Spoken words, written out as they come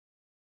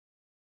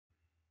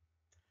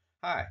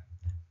Hi,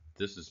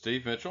 this is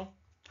Steve Mitchell.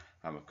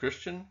 I'm a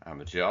Christian,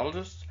 I'm a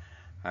geologist,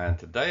 and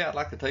today I'd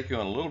like to take you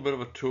on a little bit of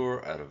a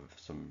tour out of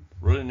some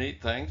really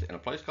neat things in a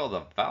place called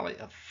the Valley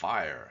of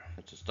Fire.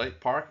 It's a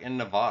state park in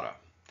Nevada.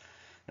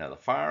 Now the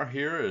fire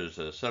here is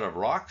a set of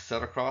rocks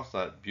set across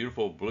that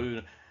beautiful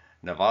blue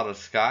Nevada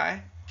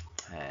sky,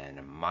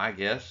 and my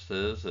guess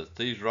is that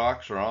these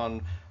rocks are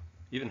on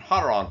even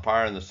hotter on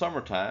fire in the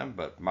summertime,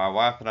 but my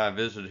wife and I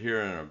visited here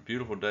on a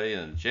beautiful day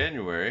in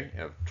January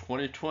of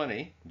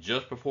 2020,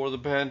 just before the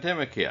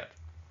pandemic hit.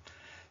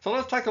 So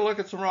let's take a look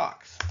at some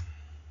rocks.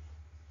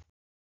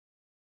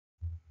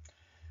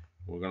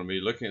 We're going to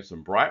be looking at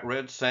some bright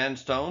red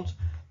sandstones.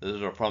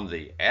 These are from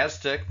the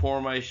Aztec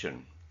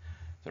Formation.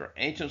 They're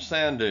ancient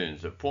sand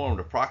dunes that formed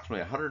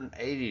approximately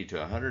 180 to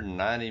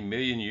 190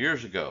 million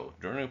years ago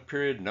during a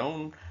period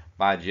known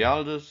by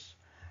geologists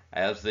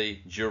as the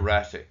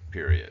Jurassic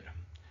period.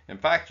 In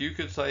fact, you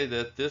could say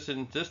that this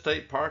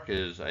state park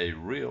is a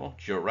real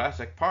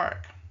Jurassic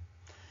Park.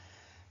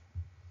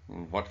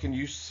 And what can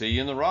you see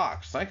in the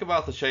rocks? Think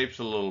about the shapes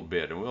a little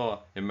bit, and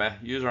we'll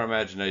use our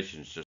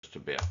imaginations just a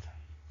bit.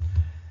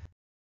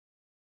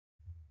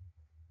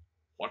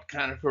 What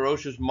kind of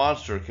ferocious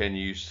monster can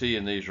you see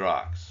in these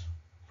rocks?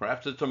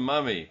 Perhaps it's a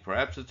mummy.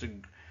 Perhaps it's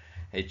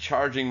a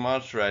charging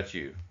monster at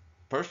you.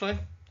 Personally,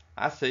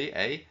 I see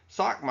a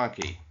sock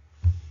monkey.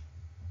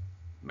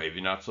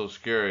 Maybe not so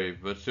scary,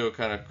 but still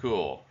kind of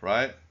cool,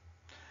 right?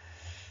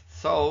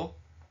 So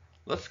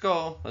let's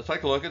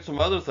take a look at some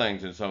other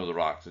things in some of the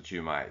rocks that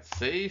you might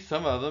see.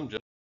 Some of them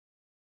just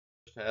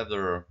have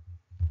their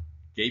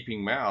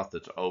gaping mouth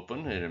that's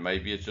open, and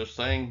maybe it's just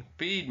saying,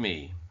 feed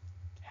me.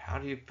 How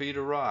do you feed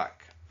a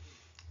rock?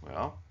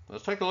 Well,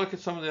 let's take a look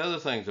at some of the other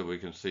things that we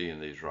can see in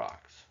these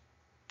rocks.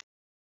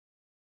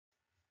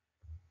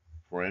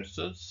 For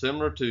instance,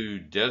 similar to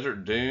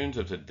desert dunes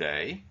of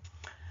today,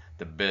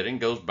 the bedding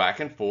goes back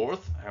and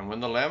forth, and when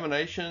the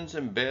laminations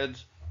and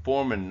beds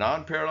form in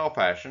non-parallel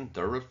fashion,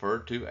 they're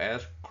referred to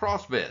as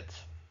cross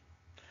beds.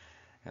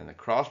 And the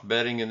cross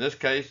bedding in this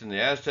case in the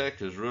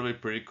Aztecs is really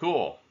pretty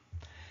cool,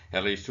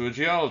 at least to a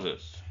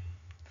geologist.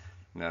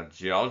 Now,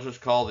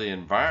 geologists call the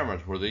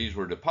environment where these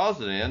were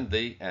deposited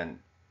in an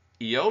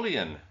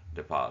Aeolian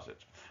deposit,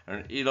 or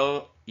an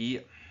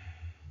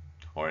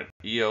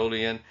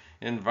Aeolian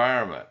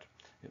environment.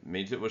 It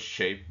means it was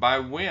shaped by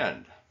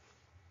wind.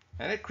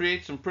 And it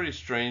creates some pretty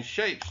strange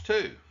shapes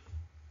too.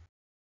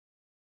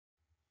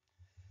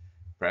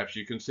 Perhaps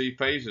you can see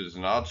phases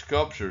and odd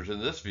sculptures in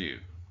this view.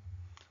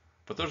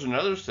 But there's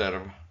another set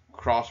of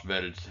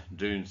cross-bedded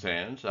dune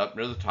sands up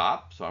near the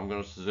top, so I'm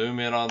going to zoom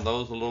in on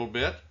those a little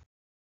bit.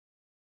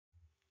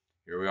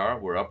 Here we are,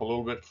 we're up a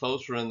little bit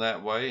closer in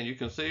that way, and you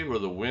can see where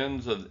the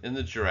winds in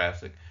the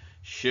Jurassic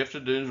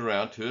shifted dunes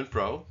around to and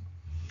fro.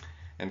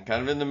 And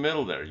kind of in the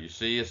middle there, you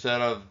see a set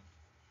of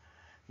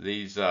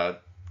these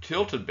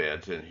tilted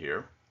beds in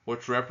here,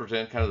 which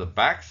represent kind of the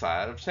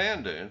backside of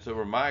sand dunes that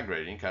were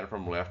migrating kind of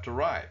from left to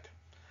right.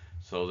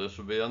 So this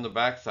would be on the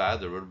backside.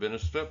 There would have been a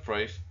slip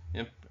face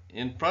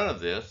in front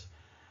of this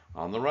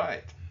on the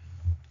right.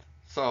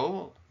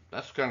 So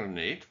that's kind of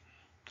neat.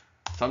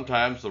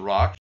 Sometimes the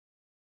rocks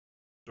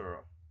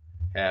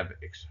have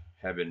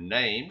been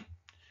named,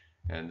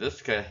 and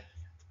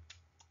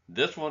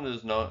this one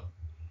is not.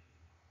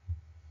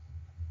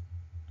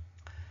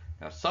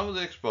 Now some of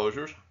the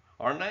exposures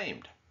are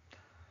named.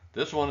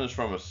 This one is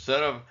from a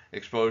set of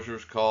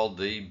exposures called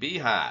the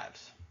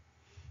beehives.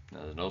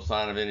 Now, there's no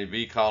sign of any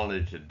bee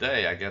colony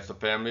today. I guess a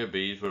family of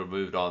bees would have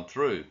moved on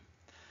through.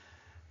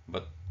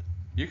 But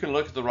you can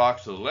look at the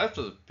rocks to the left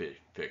of the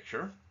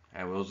picture,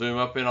 and we'll zoom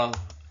up in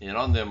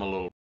on them a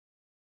little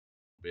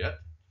bit.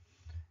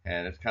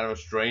 And it's kind of a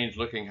strange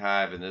looking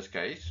hive in this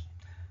case.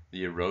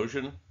 The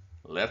erosion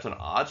left an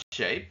odd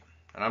shape,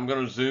 and I'm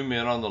going to zoom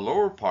in on the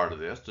lower part of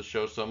this to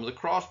show some of the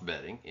cross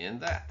bedding in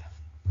that.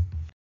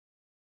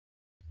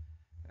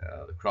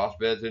 The cross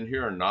beds in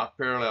here are not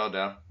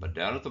parallel but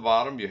down at the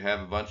bottom you have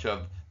a bunch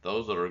of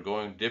those that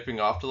are dipping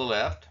off to the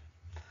left,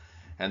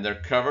 and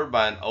they're covered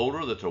by an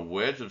odor that's a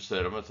wedge of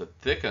sediments that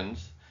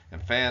thickens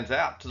and fans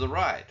out to the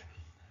right.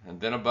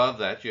 And then above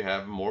that you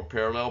have more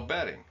parallel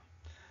bedding.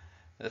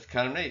 That's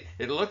kind of neat.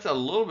 It looks a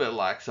little bit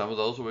like some of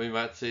those that we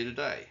might see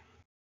today.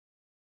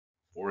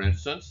 For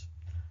instance,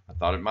 I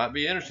thought it might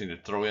be interesting to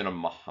throw in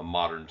a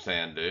modern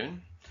sand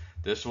dune.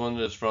 This one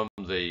is from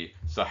the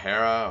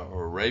Sahara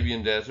or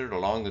Arabian Desert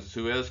along the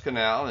Suez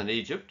Canal in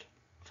Egypt.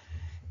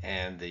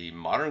 And the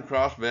modern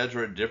cross beds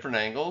are at different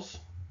angles,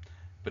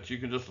 but you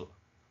can just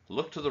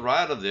look to the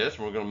right of this,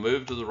 and we're going to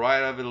move to the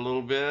right of it a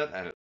little bit,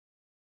 and it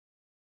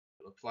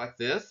looks like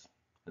this.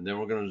 And then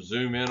we're going to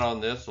zoom in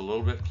on this a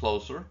little bit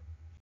closer.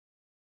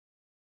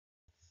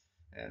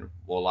 And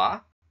voila,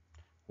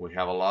 we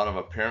have a lot of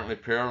apparently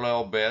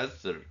parallel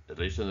beds that are at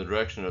least in the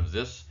direction of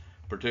this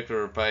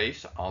particular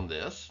face on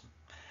this.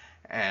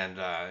 And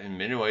in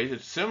many ways,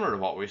 it's similar to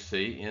what we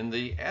see in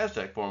the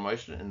Aztec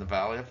Formation in the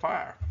Valley of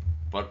Fire,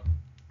 but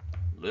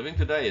living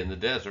today in the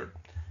desert,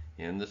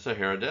 in the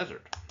Sahara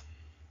Desert.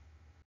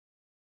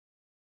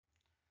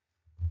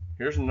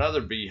 Here's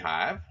another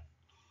beehive.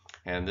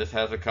 And this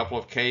has a couple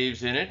of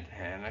caves in it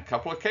and a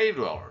couple of cave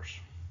dwellers.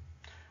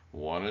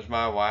 One is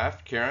my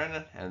wife,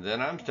 Karen, and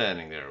then I'm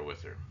standing there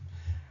with her.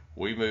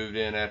 We moved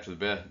in after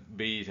the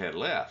bees had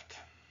left.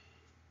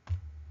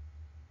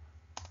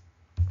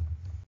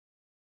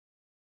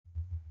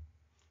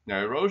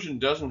 Now, erosion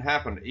doesn't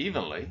happen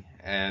evenly,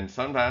 and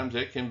sometimes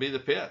it can be the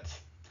pits.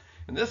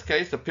 In this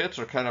case, the pits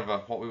are kind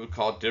of what we would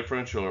call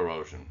differential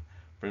erosion.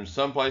 From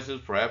some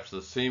places, perhaps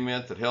the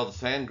cement that held the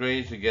sand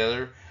grains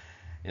together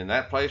in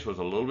that place was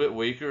a little bit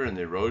weaker and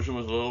the erosion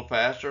was a little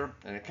faster,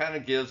 and it kind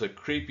of gives a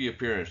creepy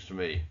appearance to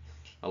me.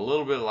 A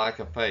little bit like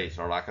a face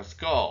or like a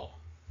skull.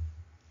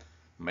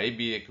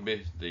 Maybe it could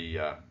be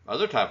the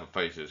other type of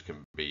faces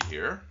can be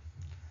here.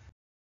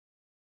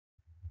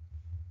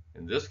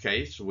 In this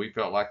case, we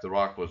felt like the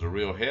rock was a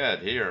real head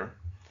here.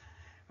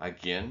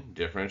 Again,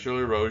 differential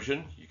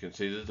erosion. You can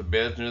see that the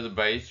beds near the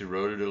base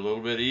eroded a little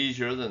bit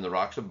easier than the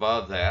rocks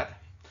above that.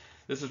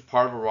 This is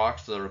part of the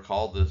rocks that are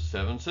called the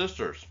Seven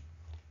Sisters.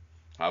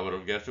 I would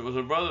have guessed it was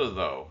a brother,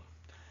 though.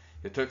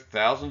 It took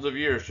thousands of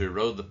years to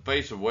erode the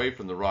face away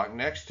from the rock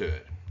next to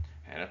it.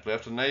 And if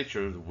left to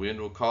nature, the wind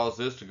will cause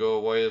this to go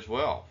away as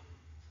well.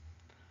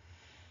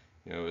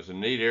 You know, it's a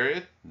neat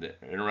area. In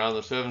and around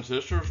the Seven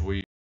Sisters,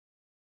 we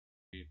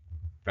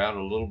found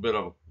a little bit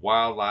of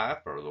wildlife,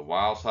 or the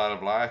wild side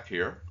of life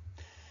here.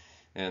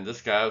 And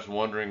this guy was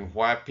wondering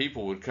why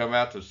people would come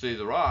out to see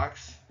the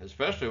rocks,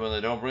 especially when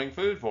they don't bring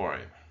food for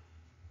him.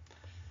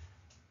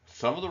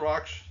 Some of the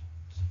rocks,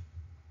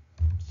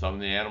 some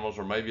of the animals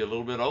are maybe a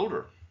little bit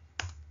older.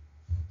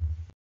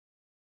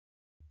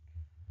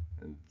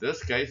 In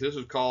this case, this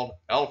is called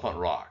elephant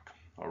rock,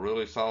 a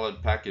really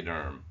solid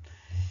pachyderm.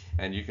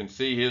 And you can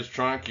see his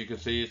trunk, you can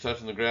see it's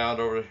touching the ground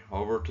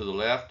over to the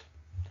left.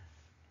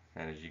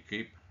 And as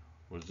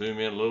we'll zoom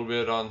in a little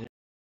bit on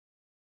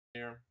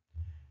here,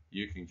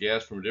 you can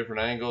guess from a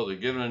different angle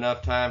that given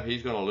enough time,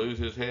 he's going to lose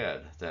his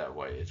head that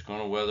way. It's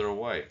going to weather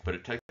away. But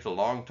it takes a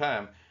long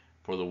time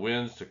for the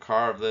winds to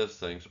carve those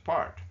things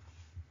apart.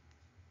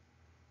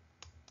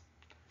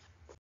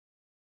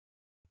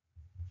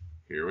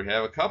 Here we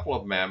have a couple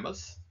of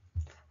mammoths.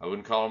 I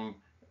wouldn't call them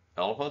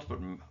elephants,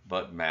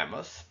 but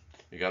mammoths.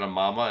 You got a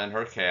mama and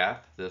her calf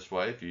this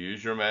way, if you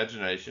use your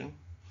imagination.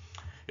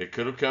 It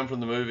could have come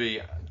from the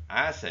movie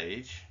Ice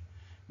Age,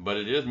 but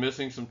it is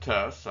missing some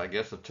tusks. I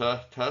guess the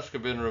tusks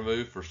have been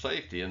removed for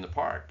safety in the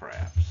park,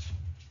 perhaps.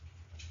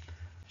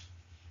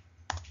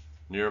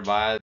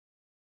 Nearby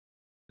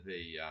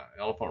the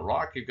elephant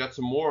rock, you've got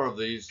some more of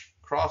these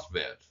cross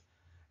beds.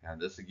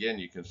 And this again,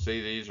 you can see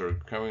these are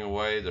coming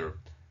away.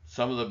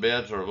 Some of the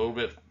beds are a little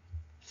bit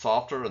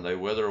softer and they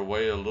weather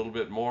away a little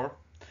bit more.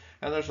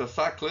 And there's a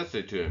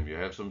cyclicity to them. You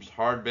have some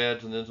hard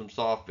beds and then some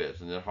soft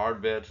beds, and then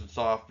hard beds and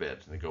soft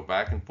beds, and they go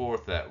back and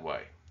forth that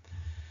way.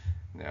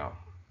 Now,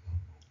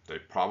 they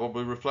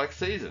probably reflect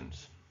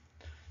seasons.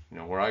 You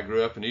know, where I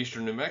grew up in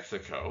eastern New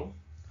Mexico,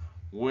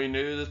 we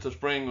knew that the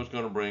spring was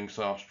going to bring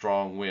some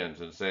strong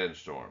winds and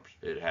sandstorms.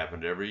 It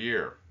happened every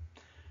year.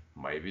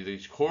 Maybe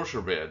these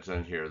coarser beds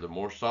on here, the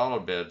more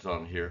solid beds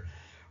on here,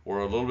 were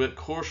a little bit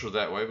coarser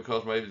that way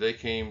because maybe they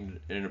came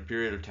in a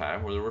period of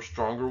time where there were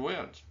stronger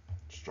winds,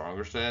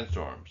 stronger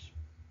sandstorms.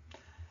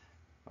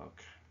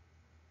 Okay.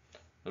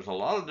 There's a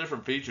lot of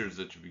different features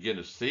that you begin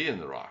to see in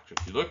the rocks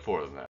if you look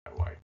for them that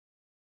way.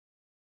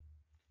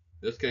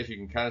 In this case, you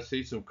can kind of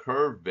see some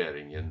curved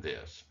bedding in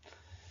this.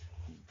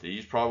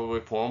 These probably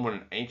formed when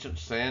an ancient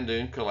sand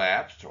dune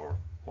collapsed, or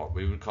what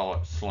we would call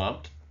it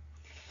slumped.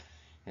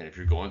 And if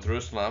you're going through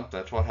a slump,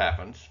 that's what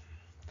happens.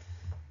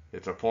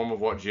 It's a form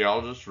of what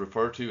geologists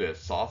refer to as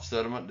soft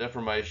sediment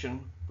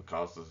deformation,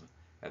 because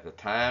at the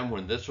time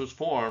when this was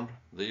formed,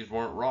 these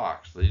weren't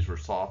rocks, these were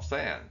soft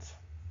sands.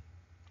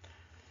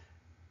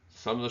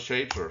 Some of the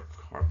shapes are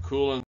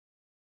cool in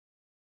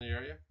the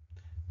area.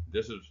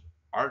 This is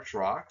arch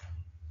rock.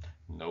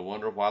 No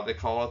wonder why they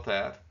call it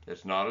that.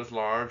 It's not as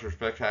large or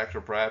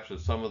spectacular perhaps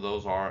as some of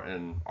those are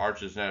in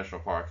Arches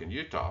National Park in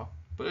Utah,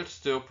 but it's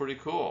still pretty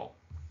cool.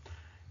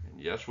 And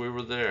yes, we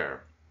were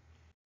there.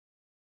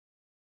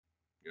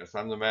 Guess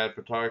I'm the mad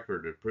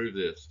photographer to prove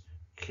this.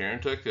 Karen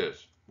took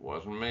this,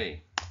 wasn't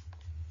me.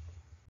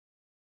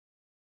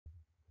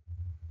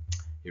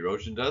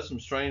 Erosion does some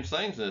strange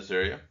things in this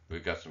area.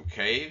 We've got some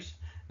caves.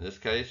 In this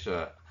case,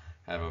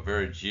 have a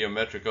very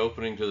geometric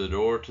opening to the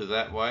door to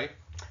that way.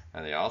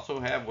 And they also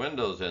have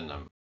windows in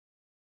them.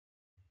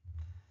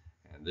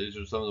 And these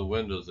are some of the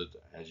windows that,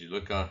 as you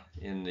look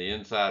in the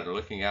inside, are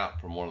looking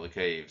out from one of the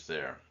caves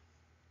there.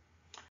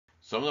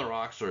 Some of the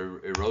rocks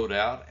are erode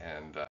out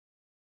and kind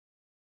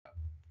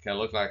of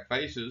look like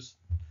faces.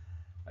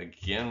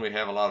 Again, we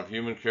have a lot of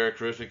human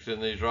characteristics in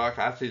these rocks.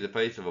 I see the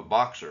face of a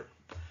boxer.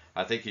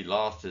 I think he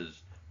lost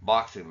his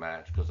boxing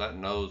match because that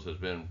nose has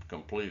been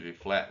completely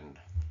flattened.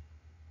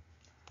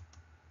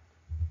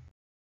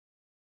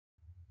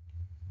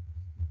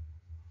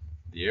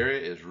 The area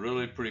is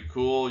really pretty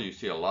cool. You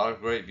see a lot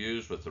of great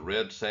views with the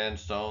red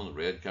sandstone, the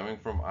red coming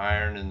from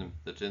iron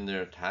that's in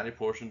there, tiny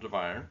portions of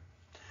iron.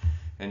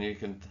 And you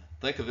can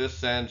think of this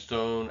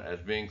sandstone as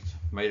being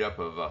made up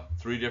of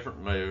 3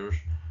 different layers.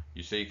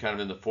 You see kind of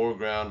in the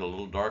foreground a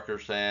little darker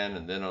sand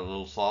and then a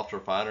little softer,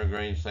 finer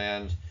grain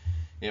sands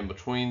in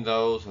between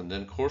those, and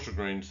then coarser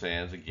grain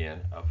sands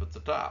again up at the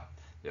top.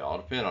 They all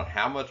depend on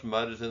how much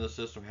mud is in the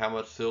system, how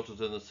much silt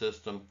is in the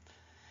system,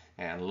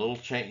 and little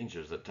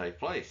changes that take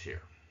place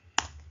here.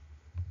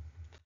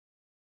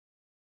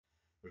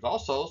 There's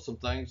also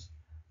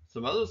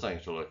some other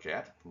things to look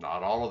at.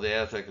 Not all of the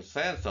Aztec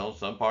sandstone.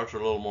 Some parts are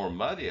a little more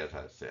muddy, as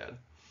I said.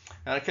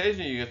 And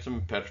occasionally you get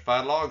some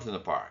petrified logs in the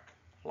park.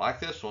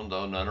 Like this one,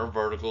 though, none are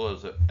vertical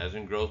as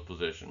in growth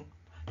position.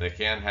 They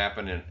can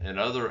happen in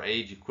other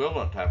age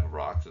equivalent type of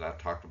rocks that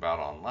I've talked about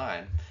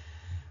online.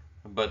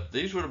 But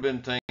these would have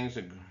been things,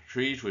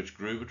 trees which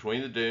grew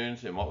between the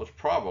dunes in what was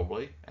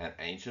probably an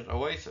ancient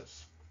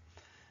oasis.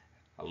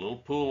 A little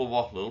pool of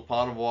water, a little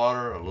pond of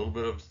water, a little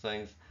bit of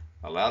things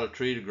allowed a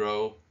tree to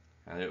grow,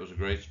 and it was a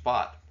great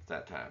spot at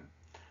that time.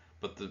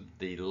 But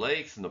the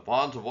lakes and the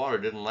ponds of water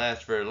didn't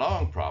last very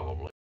long,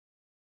 probably,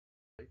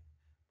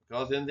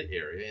 because in the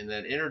area, in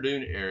that inner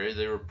dune area,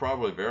 they were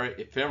probably very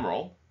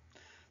ephemeral.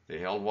 They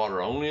held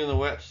water only in the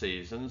wet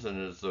seasons,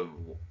 and as the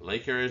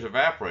lake areas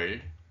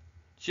evaporated,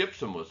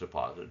 gypsum was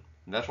deposited.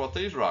 And that's what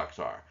these rocks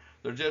are.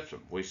 They're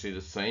gypsum. We see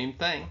the same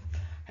thing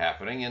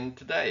happening in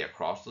today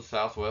across the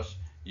southwest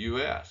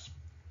U.S.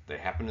 They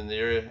happen in the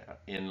area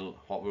in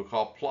what we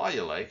call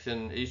playa lakes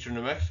in eastern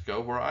New Mexico,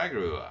 where I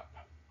grew up.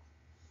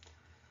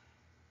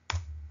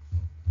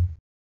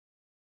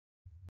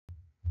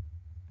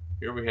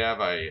 Here we have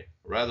a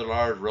rather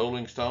large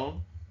rolling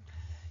stone.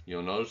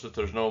 You'll notice that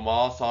there's no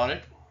moss on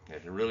it.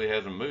 It really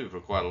hasn't moved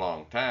for quite a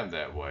long time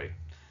that way.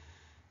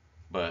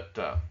 But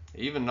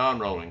even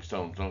non-rolling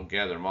stones don't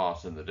gather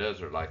moss in the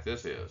desert like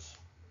this is.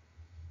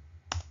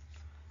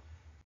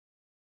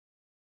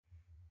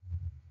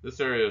 This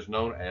area is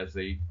known as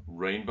the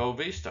Rainbow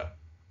Vista.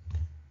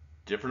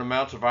 Different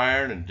amounts of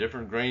iron and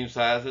different grain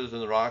sizes in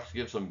the rocks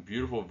give some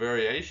beautiful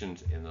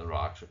variations in the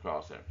rocks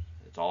across there.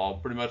 It's all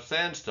pretty much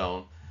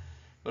sandstone,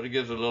 but it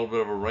gives a little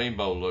bit of a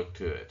rainbow look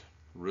to it.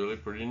 Really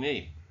pretty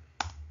neat.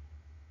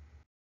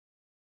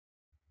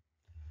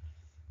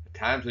 At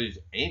times these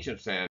ancient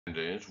sand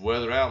dunes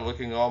weather out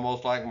looking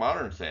almost like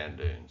modern sand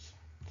dunes.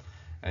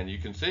 And you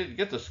can see,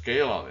 get the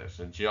scale on this,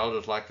 and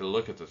geologists like to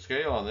look at the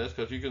scale on this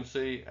because you can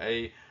see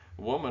a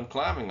woman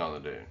climbing on the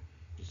dune.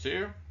 You see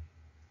her?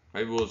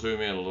 Maybe we'll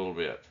zoom in a little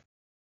bit.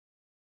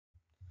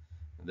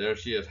 And there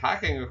she is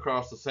hiking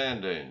across the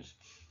sand dunes.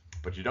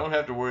 But you don't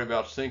have to worry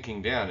about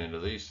sinking down into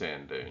these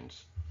sand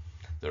dunes.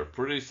 They're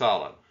pretty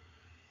solid.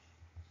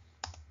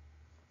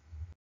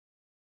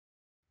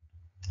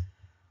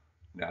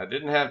 Now, I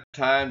didn't have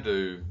time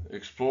to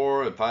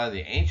explore and find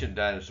the ancient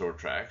dinosaur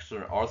tracks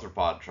or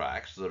arthropod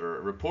tracks that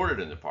are reported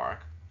in the park.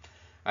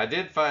 I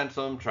did find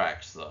some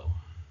tracks, though.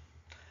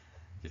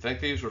 Do you think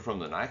these were from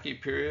the Nike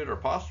period or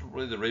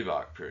possibly the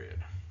Reebok period?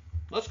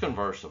 Let's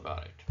converse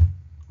about it,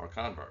 or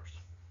converse.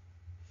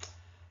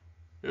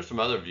 Here's some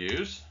other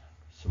views,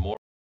 some more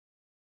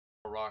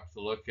rocks to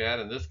look at.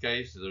 In this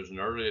case, there's an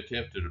early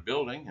attempt at a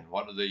building, and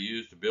what do they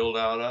use to build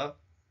out of?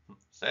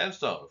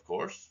 Sandstone, of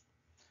course.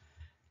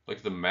 Look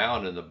at the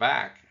mound in the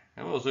back,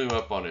 and we'll zoom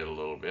up on it a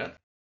little bit.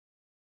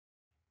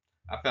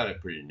 I found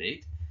it pretty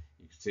neat.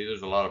 You can see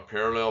there's a lot of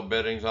parallel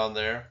beddings on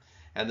there,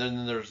 and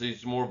then there's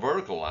these more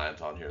vertical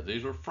lines on here.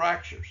 These are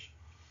fractures,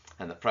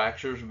 and the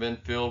fractures have been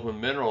filled when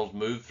minerals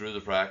move through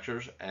the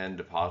fractures and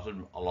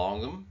deposited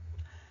along them.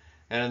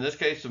 And in this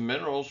case, the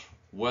minerals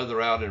weather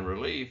out in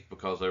relief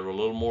because they were a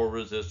little more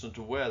resistant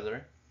to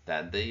weather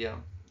than the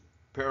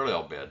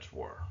parallel beds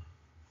were.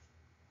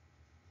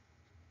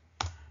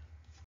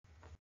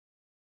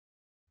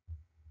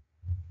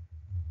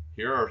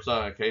 Here are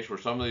a case where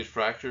some of these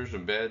fractures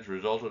and beds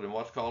resulted in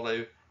what's called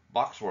a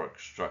boxwork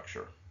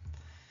structure.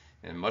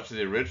 And much of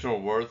the original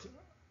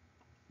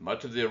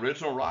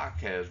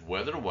rock has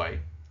weathered away,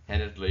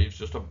 and it leaves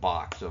just a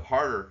box of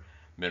harder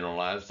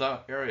mineralized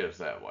areas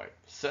that way,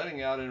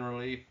 setting out in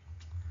relief.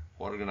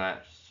 What a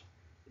nice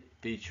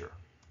feature.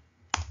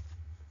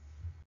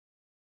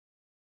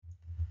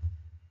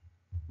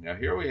 Now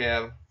here we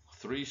have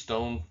 3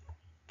 stone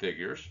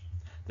figures.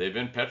 They've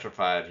been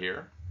petrified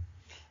here.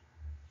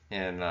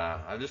 And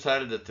I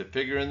decided that the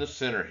figure in the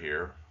center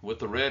here with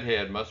the red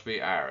head must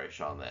be Irish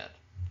on that.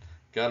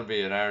 Got to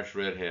be an Irish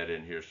redhead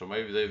in here, so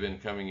maybe they've been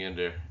coming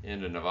into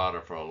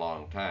Nevada for a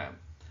long time.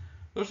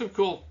 There's some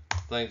cool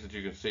things that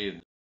you can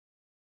see,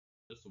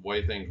 just the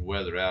way things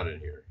weather out in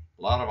here.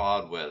 A lot of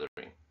odd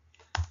weathering.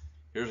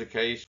 Here's a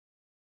case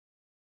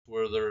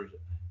where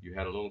you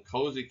had a little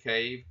cozy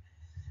cave.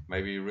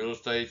 Maybe real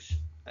estate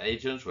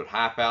agents would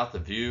hype out the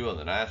view on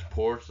the nice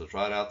porch that's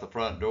right out the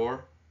front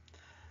door.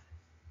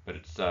 But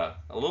it's a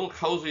little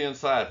cozy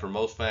inside for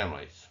most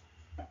families.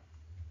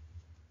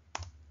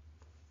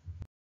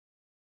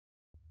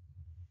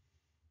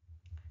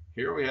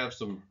 Here we have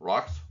some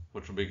rocks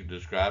which will be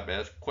described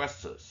as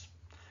cuestas.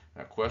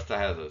 Now, cuesta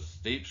has a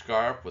steep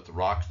scarp with the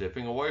rocks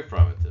dipping away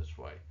from it this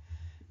way.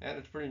 And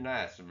it's pretty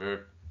nice and very,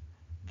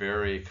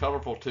 very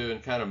colorful too,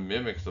 and kind of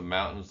mimics the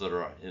mountains that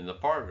are in the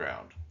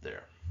foreground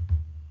there.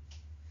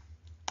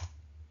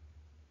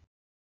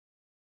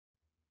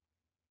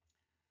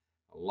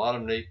 A lot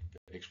of neat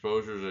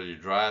exposures as you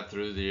drive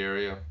through the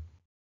area.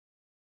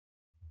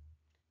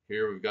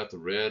 Here we've got the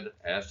red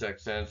Aztec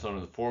sandstone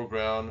in the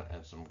foreground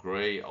and some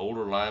gray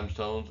older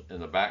limestones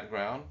in the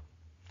background.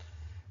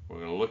 We're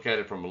going to look at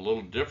it from a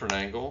little different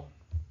angle.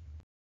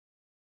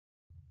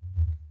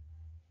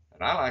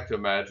 And I like to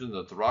imagine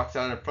that the rocks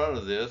out in front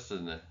of this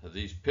and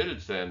these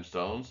pitted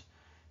sandstones,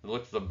 it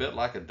looks a bit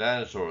like a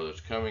dinosaur that's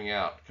coming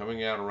out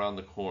around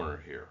the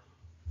corner here.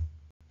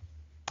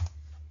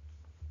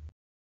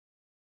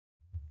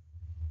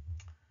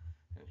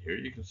 And here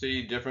you can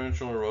see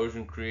differential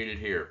erosion created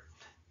here.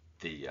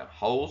 The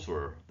holes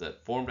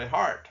that formed a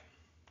heart,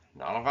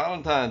 not a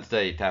Valentine's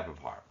Day type of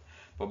heart,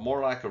 but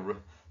more like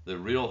the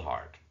real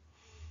heart.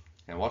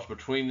 And what's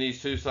between these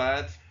two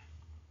sides?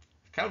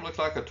 It kind of looks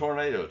like a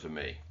tornado to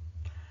me.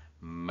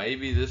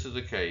 Maybe this is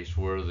a case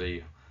where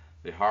the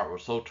heart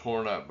was so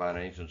torn up by an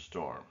ancient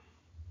storm.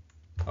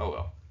 Oh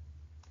well.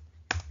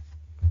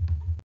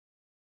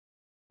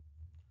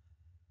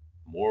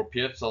 More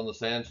pits on the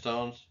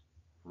sandstones.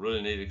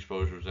 Really neat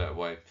exposures that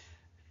way.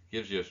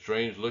 Gives you a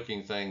strange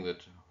looking thing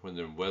that when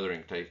the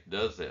weathering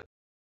does that.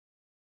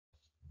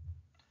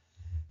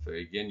 So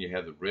again, you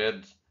have the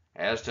red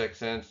Aztec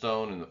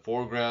sandstone in the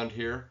foreground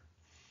here,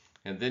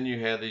 and then you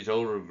have these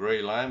older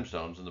gray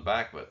limestones in the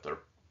back of it. They're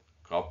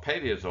called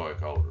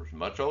Paleozoic oulders,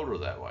 much older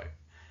that way.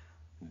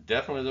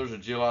 Definitely there's a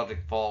geologic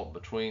fault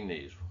between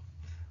these.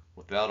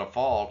 Without a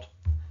fault,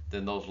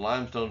 then those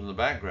limestones in the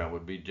background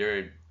would be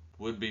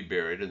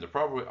buried, and there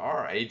probably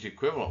are age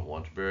equivalent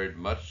ones buried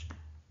much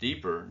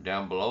deeper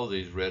down below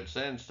these red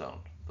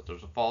sandstones. But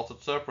there's a fault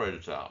that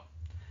separates out.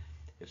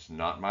 It's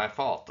not my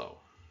fault though.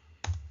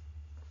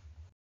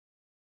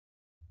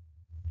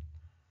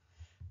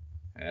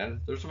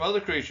 And there's some other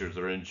creatures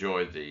that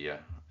enjoy the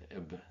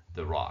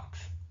rocks.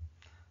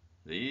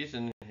 These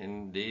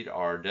indeed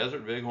are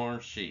desert bighorn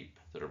sheep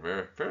that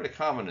are fairly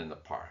common in the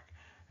park.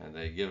 And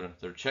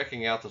they're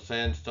checking out the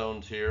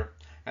sandstones here,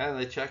 and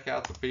they check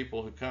out the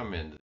people who come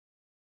into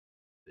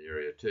the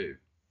area too.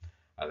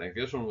 I think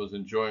this one was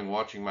enjoying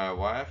watching my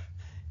wife.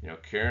 You know,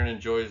 Karen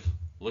enjoys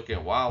looking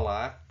at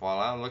wildlife while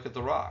I look at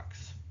the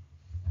rocks.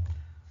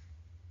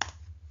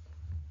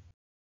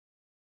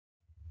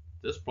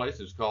 This place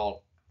is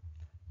called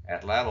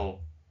Atlatl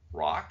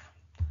Rock,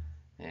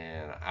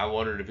 and I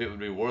wondered if it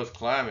would be worth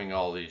climbing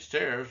all these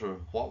stairs, or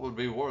what would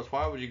be worth.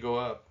 Why would you go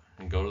up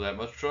and go to that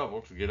much trouble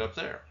to get up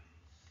there?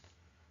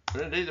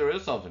 But indeed, there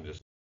is something to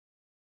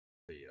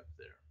see up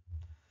there.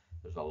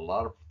 There's a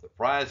lot of, the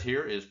prize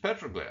here is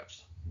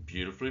petroglyphs,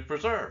 beautifully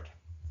preserved.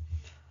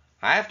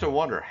 I have to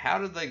wonder, how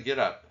did they get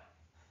up?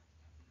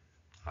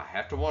 I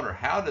have to wonder,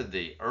 how did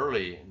the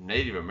early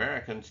Native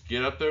Americans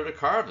get up there to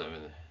carve them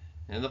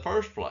in the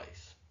first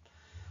place?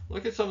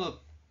 Look at some of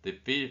the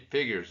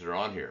figures that are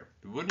on here.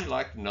 Wouldn't you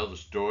like to know the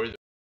story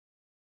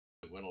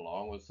that went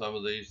along with some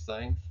of these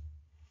things?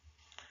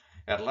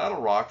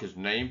 Atlatl Rock is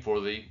named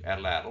for the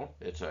atlatl.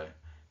 It's a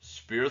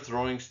spear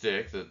throwing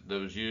stick that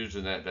was used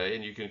in that day,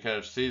 and you can kind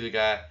of see the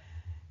guy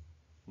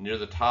near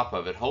the top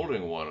of it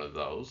holding one of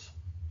those.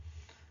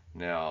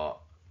 Now,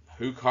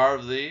 who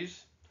carved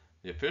these?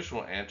 The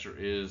official answer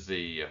is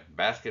the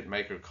basket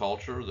maker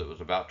culture that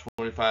was about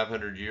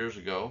 2,500 years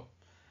ago.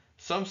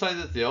 Some say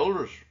that the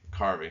older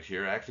carvings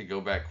here actually go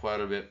back quite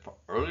a bit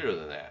earlier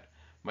than that,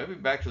 maybe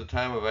back to the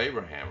time of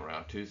Abraham,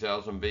 around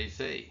 2000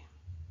 BC.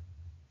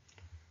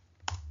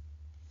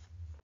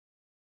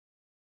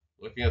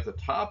 Looking at the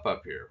top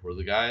up here, where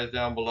the guy is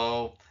down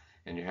below,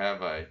 and you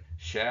have a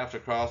shaft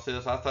across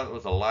this, I thought it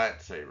was a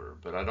lightsaber,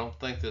 but I don't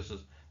think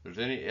there's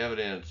any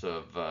evidence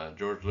of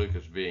George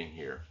Lucas being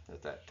here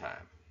at that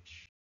time.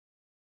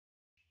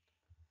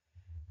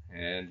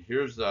 And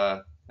here's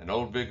an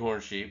old bighorn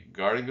sheep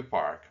guarding the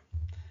park.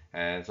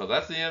 And so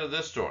that's the end of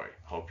this story.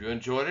 Hope you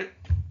enjoyed it,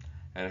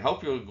 and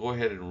hope you'll go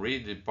ahead and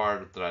read the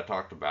part that I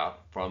talked about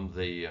from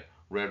the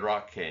Red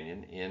Rock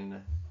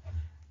Canyon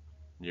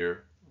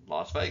near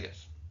Las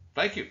Vegas.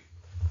 Thank you.